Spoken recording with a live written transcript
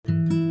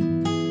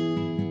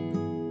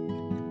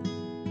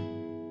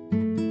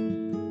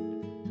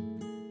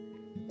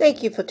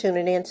Thank you for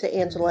tuning in to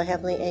Angela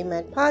Heavenly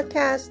Amen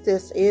podcast.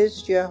 This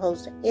is your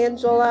host,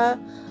 Angela.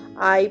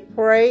 I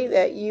pray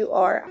that you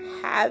are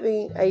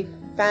having a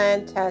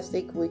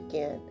fantastic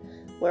weekend.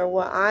 Where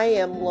I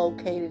am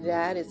located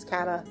at, it's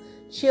kind of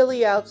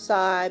chilly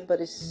outside,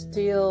 but it's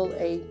still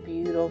a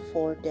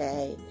beautiful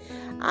day.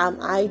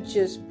 I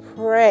just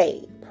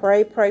pray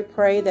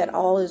that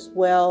all is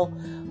well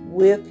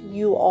with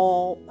you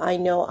all. I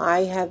know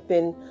I have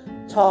been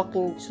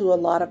talking to a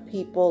lot of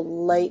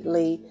people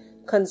lately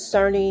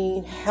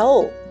concerning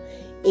health,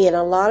 and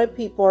a lot of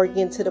people are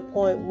getting to the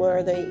point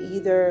where they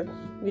either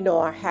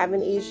are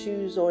having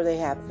issues, or they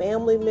have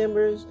family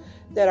members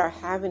that are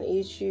having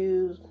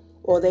issues,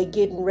 or they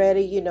getting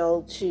ready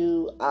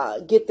to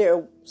get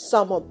their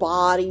summer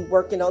body,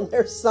 working on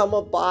their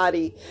summer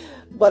body.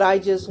 But I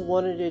just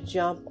wanted to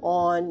jump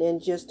on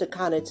and just to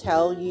kind of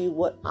tell you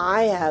what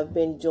I have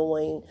been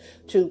doing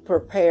to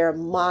prepare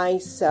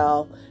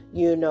myself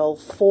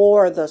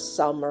for the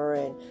summer,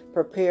 and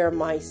prepare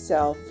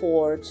myself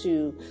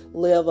to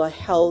live a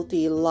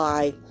healthy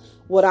life.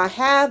 What I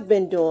have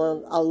been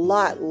doing a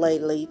lot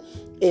lately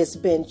is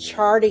been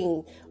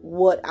charting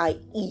what I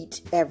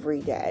eat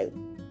every day.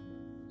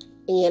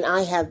 And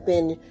I have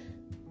been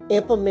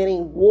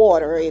implementing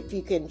water. If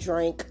you can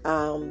drink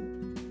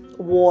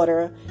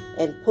water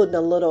and putting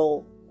a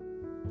little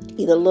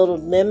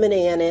lemon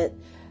in it,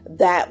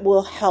 that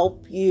will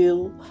help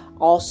you.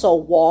 Also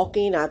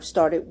walking. I've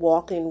started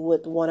walking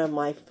with one of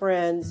my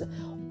friends,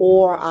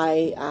 or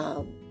I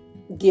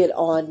get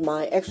on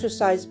my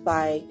exercise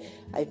bike.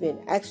 I've been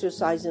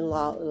exercising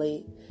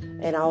lately,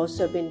 and I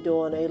also been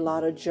doing a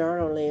lot of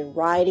journaling,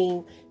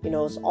 writing.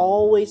 It's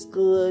always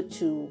good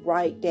to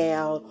write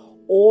down,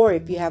 or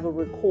if you have a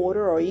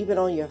recorder or even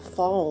on your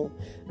phone,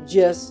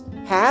 just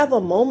have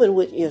a moment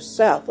with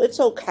yourself.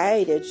 It's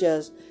okay to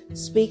just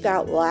speak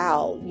out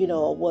loud,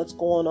 what's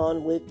going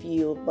on with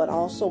you. But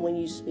also when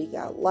you speak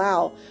out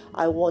loud,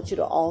 I want you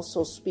to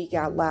also speak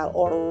out loud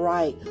or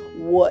write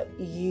what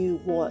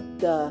you want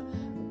the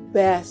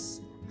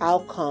best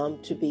outcome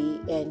to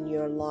be in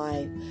your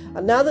life.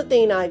 Another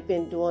thing I've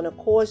been doing, of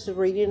course, is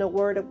reading the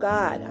Word of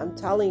God. I'm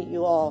telling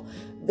you all,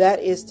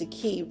 that is the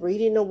key.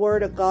 Reading the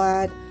Word of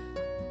God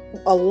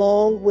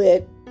along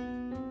with,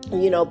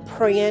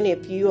 praying.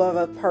 If you are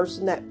a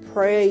person that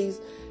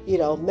prays,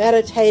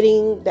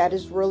 meditating, that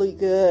is really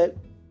good.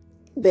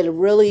 Been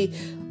really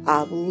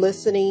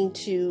listening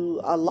to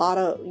a lot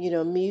of,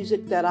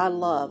 music that I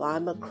love.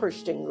 I'm a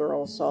Christian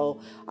girl, so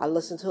I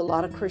listen to a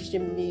lot of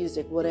Christian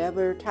music,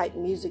 whatever type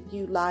music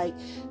you like,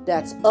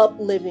 that's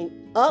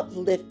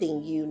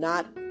uplifting you,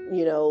 not,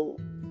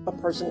 a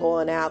person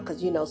going out,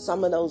 because,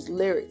 some of those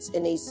lyrics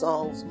in these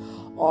songs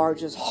are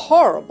just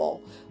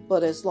horrible.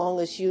 But as long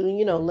as you,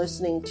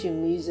 listening to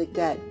music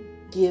that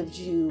gives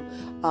you,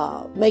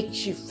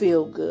 makes you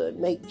feel good,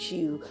 makes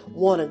you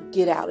want to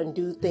get out and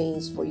do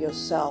things for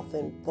yourself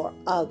and for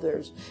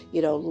others,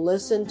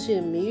 listen to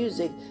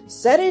music,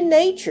 set in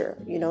nature.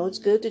 It's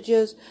good to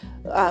just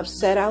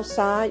sit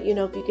outside,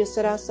 if you can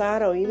sit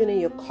outside, or even in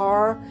your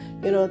car,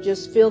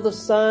 just feel the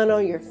sun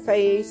on your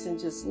face and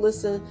just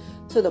listen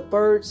to the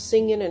birds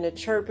singing and the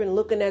chirping,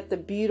 looking at the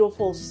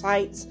beautiful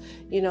sights,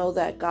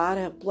 that God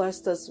have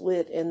blessed us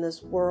with in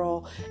this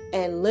world,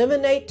 and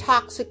eliminate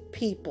toxic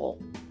people.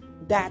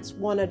 That's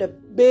one of the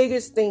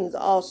biggest things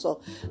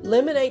also.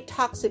 Eliminate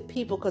toxic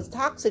people, because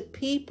toxic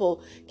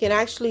people can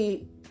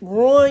actually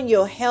ruin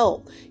your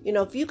health.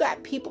 If you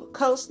got people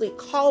constantly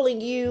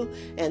calling you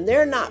and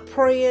they're not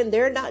praying,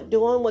 they're not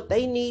doing what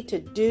they need to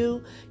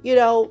do,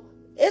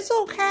 it's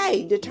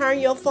okay to turn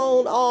your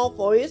phone off,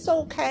 or it's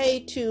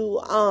okay to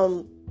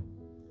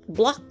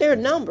block their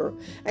number,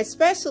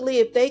 especially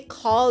if they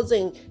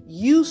causing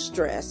you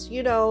stress.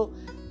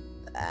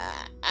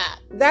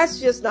 That's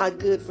just not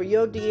good for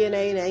your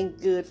DNA. It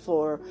ain't good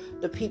for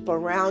the people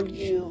around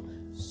you.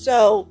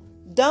 So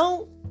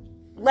don't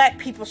let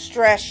people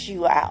stress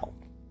you out.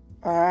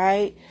 All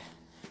right.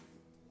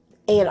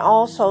 And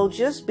also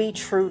just be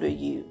true to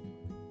you.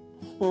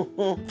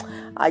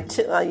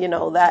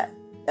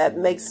 That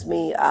makes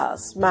me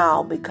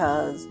smile,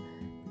 because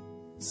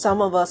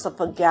some of us have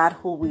forgot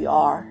who we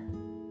are.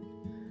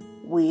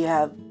 We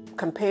have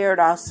compared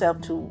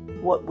ourselves to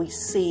what we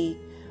see,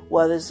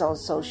 whether it's on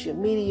social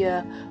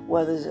media,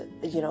 whether it's,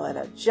 at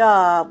a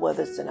job,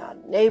 whether it's in our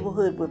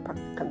neighborhood. We're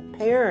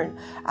comparing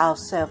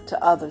ourselves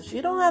to others.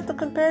 You don't have to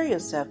compare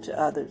yourself to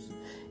others.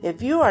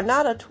 If you are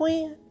not a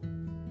twin,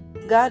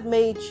 God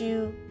made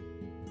you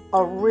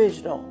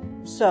original.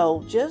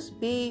 So just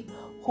be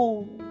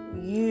who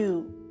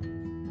you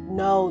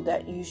know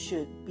that you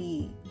should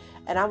be.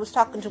 And I was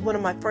talking to one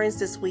of my friends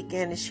this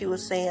weekend, and she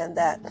was saying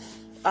that,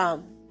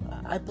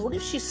 I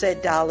believe she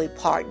said Dolly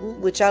Parton,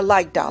 which I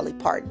like Dolly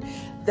Parton,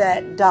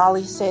 that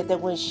Dolly said that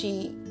when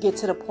she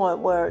gets to the point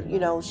where,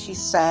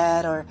 she's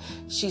sad or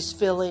she's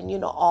feeling,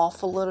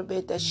 off a little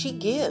bit, that she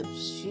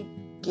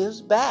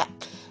gives back.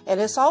 And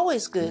it's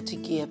always good to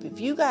give. If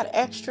you got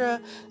extra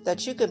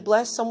that you could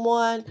bless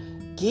someone,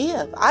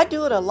 give. I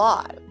do it a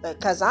lot.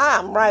 because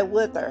I'm right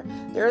with her.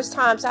 There's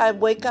times I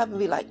wake up and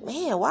be like,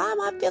 man, why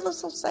am I feeling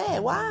so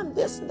sad? Why am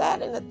this and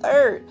that and the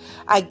third?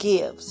 I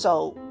give.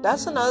 So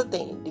that's another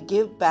thing, to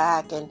give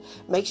back, and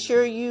make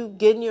sure you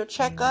getting your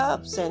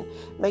checkups, and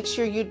make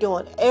sure you're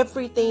doing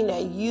everything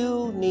that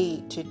you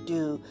need to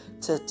do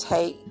to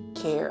take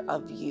care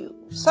of you.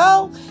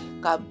 So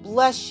God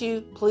bless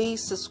you.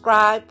 Please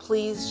subscribe.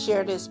 Please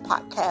share this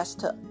podcast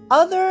to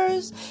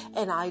others.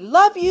 And I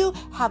love you.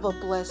 Have a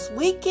blessed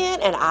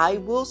weekend. And I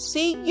will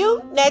see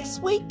you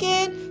next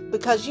weekend,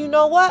 because you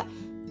know what?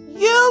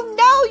 You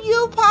know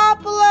you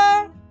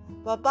popular.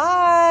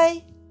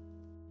 Bye-bye.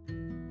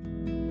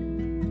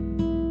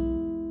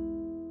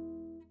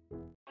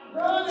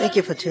 Thank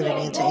you for tuning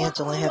in to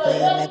Angela Heavenly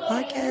Amen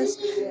Podcast.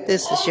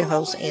 This is your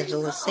host,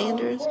 Angela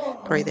Sanders.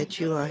 Pray that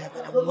you are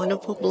having a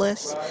wonderful,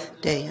 blessed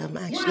day. I'm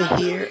actually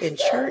here in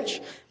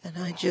church, and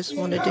I just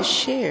wanted to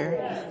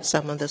share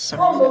some of the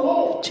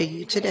sermon to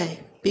you today.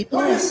 Be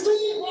blessed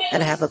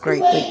and have a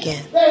great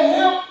weekend. The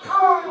help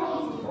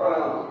comes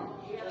from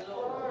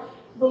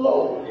the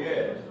Lord.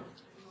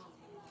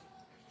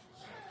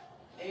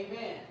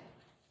 Amen.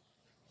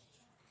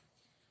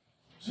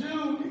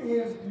 Jude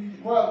is the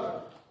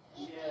brother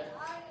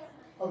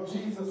of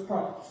Jesus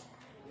Christ.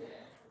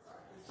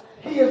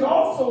 He is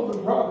also the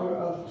brother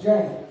of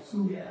James,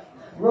 who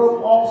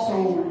wrote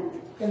also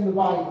in the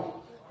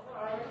Bible.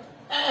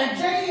 And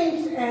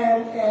James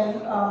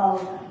and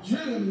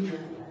Jude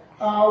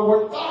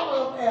were thought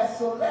of as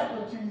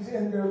celebrities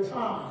in their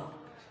time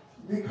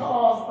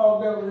because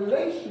of their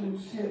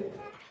relationship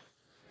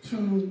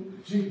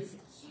to Jesus.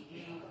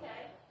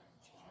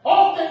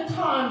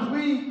 Oftentimes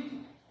we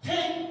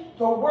take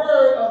the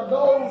word of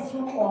those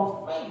who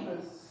are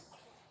famous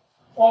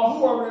or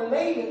who are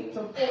related to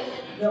folk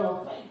that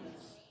are famous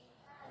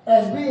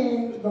as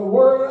being the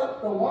word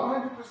up, the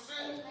 100%,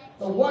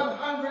 the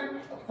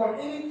 100 for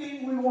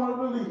anything we want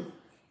to believe.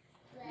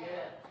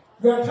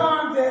 There are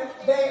times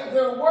that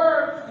their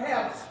words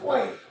have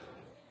sway.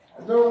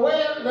 Their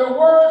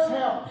words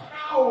have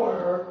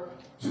power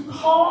to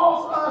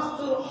cause us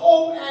to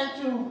hope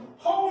and to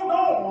hold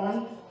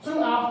on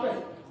to our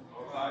faith.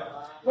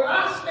 But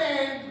I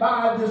stand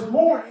by this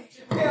morning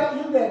to tell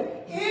you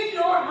that in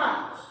your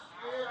house,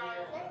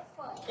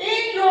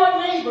 in your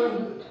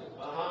neighborhood,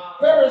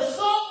 there is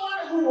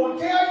someone who will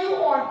tell you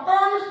on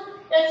first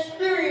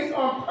experience,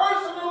 on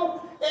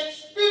personal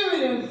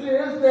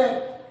experiences,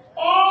 that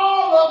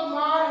all of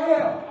my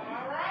help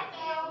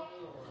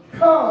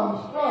comes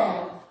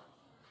from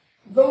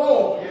the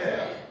Lord.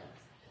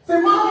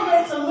 See, mom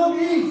makes it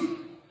look easy.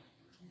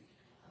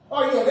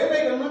 Oh yeah, they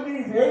make it look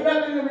easy. Ain't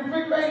nothing in the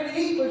refrigerator to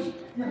eat, but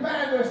you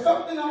find there's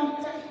something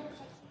on the table.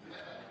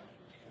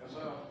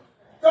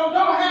 Don't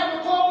have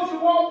the clothes you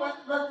want,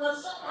 but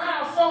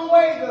somehow, some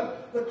way,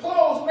 the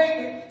clothes make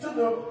it to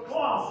the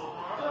closet.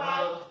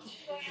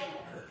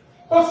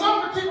 For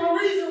some particular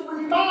reason,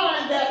 we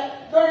find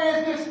that there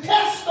is this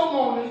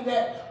testimony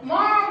that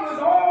mom was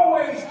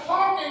always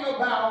talking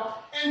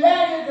about, and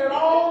that is that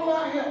all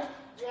my help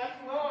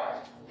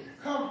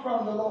come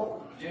from the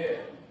Lord.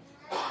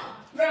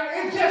 Now,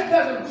 it just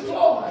doesn't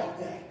flow like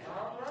that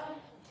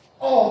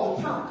all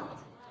the time.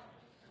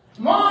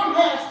 Mom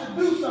has to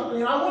do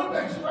something. I want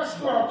to express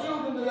to our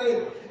children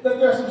today that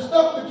there's some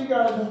stuff that you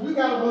got to do. You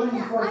got to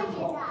believe first of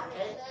all.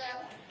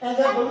 And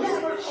that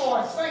believers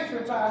are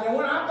sanctified. And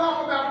when I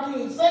talk about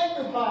being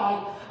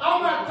sanctified,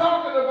 I'm not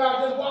talking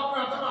about just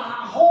walking around talking about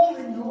how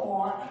holy you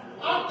are.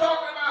 I'm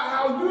talking about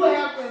how you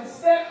have been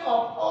set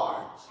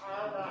apart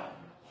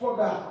for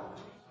God.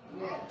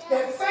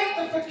 That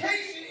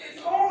sanctification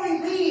is only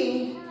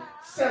being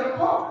set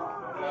apart.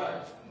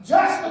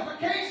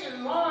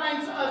 Justification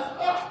lines us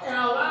up and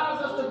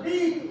allows us to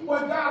be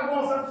what God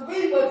wants us to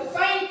be, but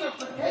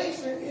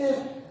sanctification is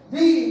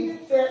being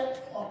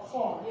set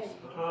apart.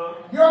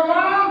 Your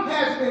mom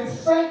has been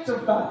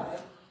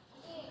sanctified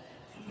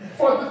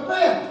for the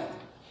family.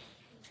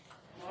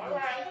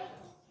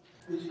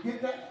 Did you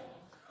get that?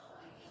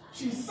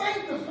 She's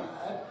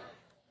sanctified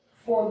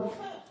for the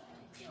family.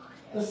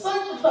 The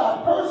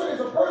sanctified person is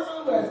a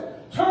person who has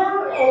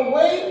turned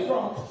away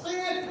from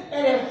sin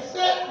and has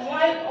set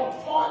life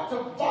apart to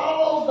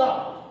follow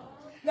God.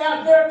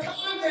 Now, there are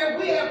times that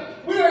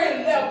we're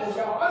in levels,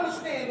 y'all.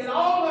 Understand that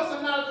all of us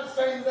are not at the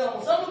same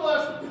level. Some of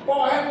us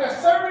have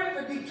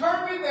decided to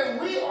determine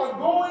that we are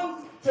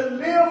going to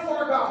live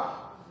for God.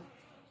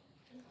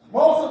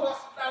 Most of us,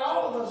 not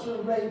all of us, should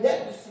have made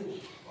that decision.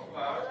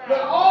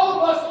 But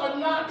all of us are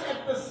not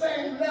at the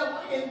same level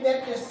in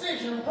that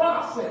decision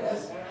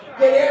process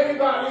that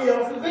everybody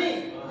else is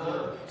in.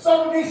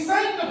 So to be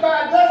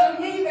sanctified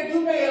doesn't mean that you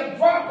may have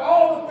dropped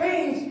all the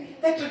things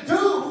that you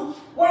do.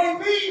 What it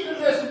means is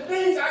there's some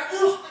things I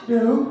used to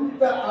do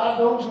that I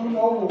don't do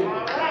no more.